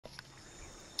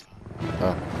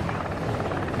Oh.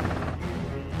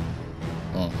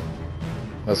 Oh.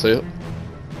 That's it?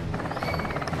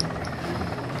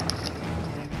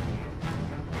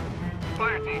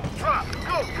 Fire team, drop!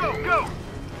 Go, go, go!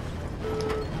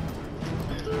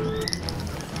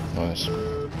 Nice.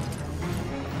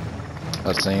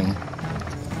 I've seen.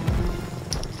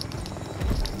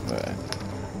 Right.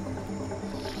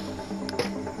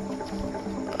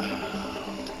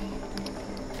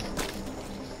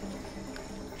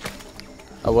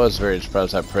 I was very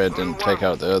surprised that Pred didn't take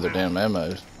out the other damn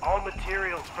ammos. All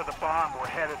materials for the bomb were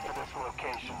headed for this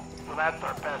location, so that's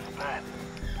our best bet.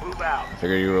 Move out. I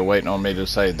figured you were waiting on me to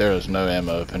say there is no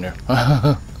ammo up in here.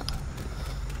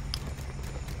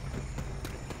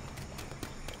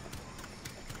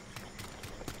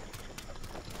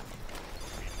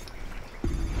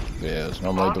 Yeah, it's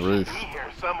normally the roof. Be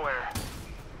here somewhere.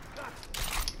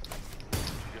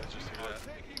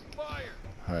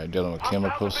 Alright, dealing with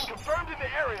chemicals. Confirmed in the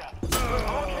area.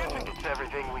 It's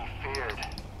everything we feared.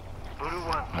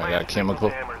 I got chemical.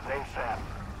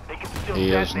 They can still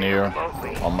He is near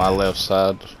on my left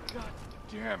side. God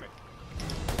damn it.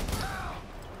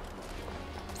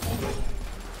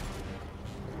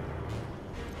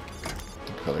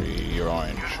 The color you're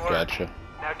orange. Gotcha.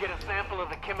 Now get a sample of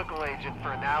the chemical agent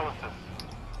for analysis.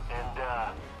 And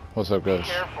What's up, be guys?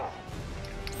 careful.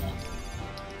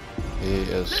 He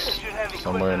is Should have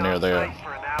somewhere equipment near on there. site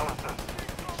for analysis.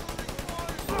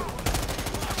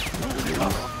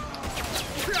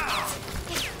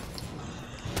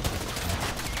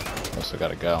 Must have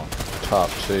got a guy on top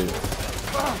too.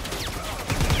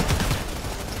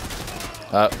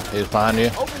 Oh, he's behind you.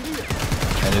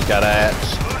 And he's got an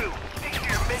axe.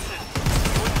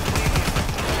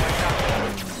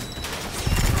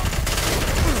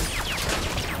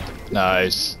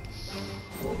 Nice.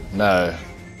 No.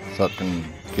 Fucking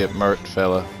get murked,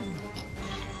 fella.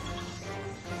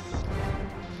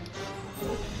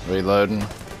 Reloading.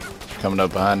 Coming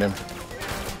up behind him.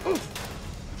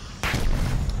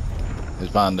 He's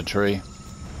behind the tree.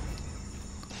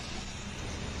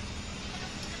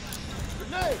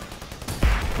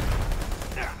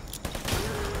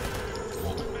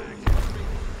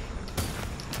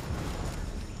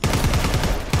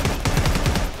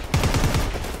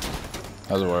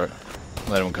 How's it work?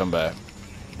 Let him come back.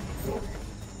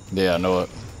 Yeah, I know it.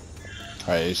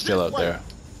 Alright, he's still up there.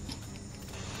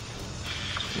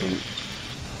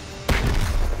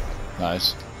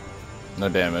 Nice. No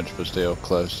damage, but still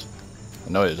close. I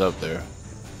know he's up there.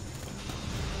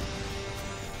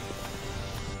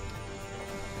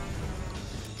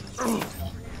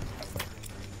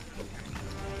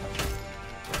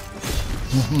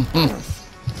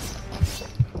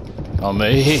 On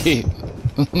me.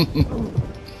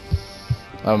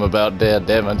 I'm about dead,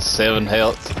 damn it, 7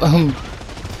 health.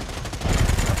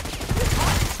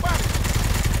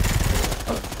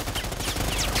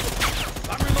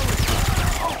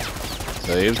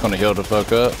 So he was gonna heal the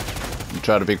fuck up and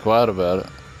try to be quiet about it.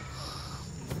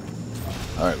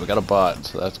 Alright, we got a bot,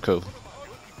 so that's cool.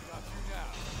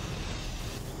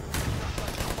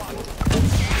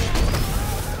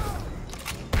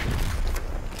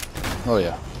 Oh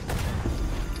yeah.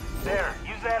 There,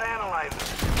 use that analyzer.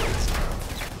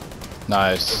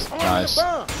 Nice, nice.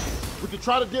 We can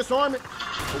try to disarm it,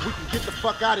 or we can get the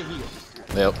fuck out of here.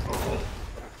 Yep.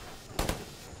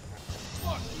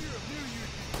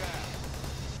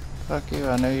 Fuck you,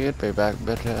 I knew you'd be back,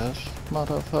 bitch ass.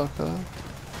 Motherfucker.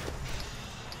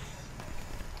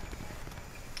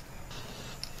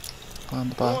 On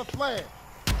the bot.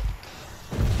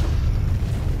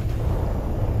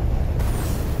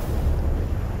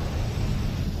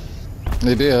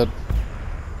 He did.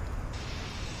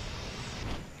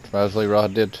 Risley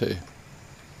Rod did too.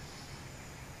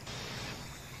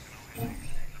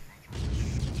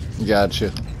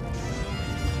 Gotcha.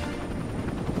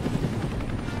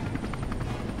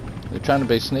 They're trying to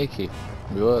be sneaky.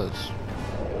 He was.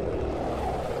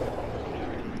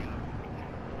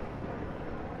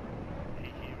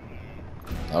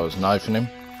 I was knifing him.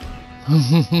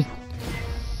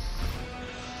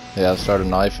 Yeah, I started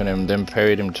knifing him, then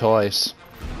parried him twice.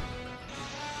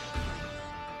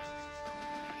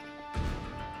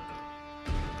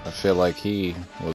 I feel like he was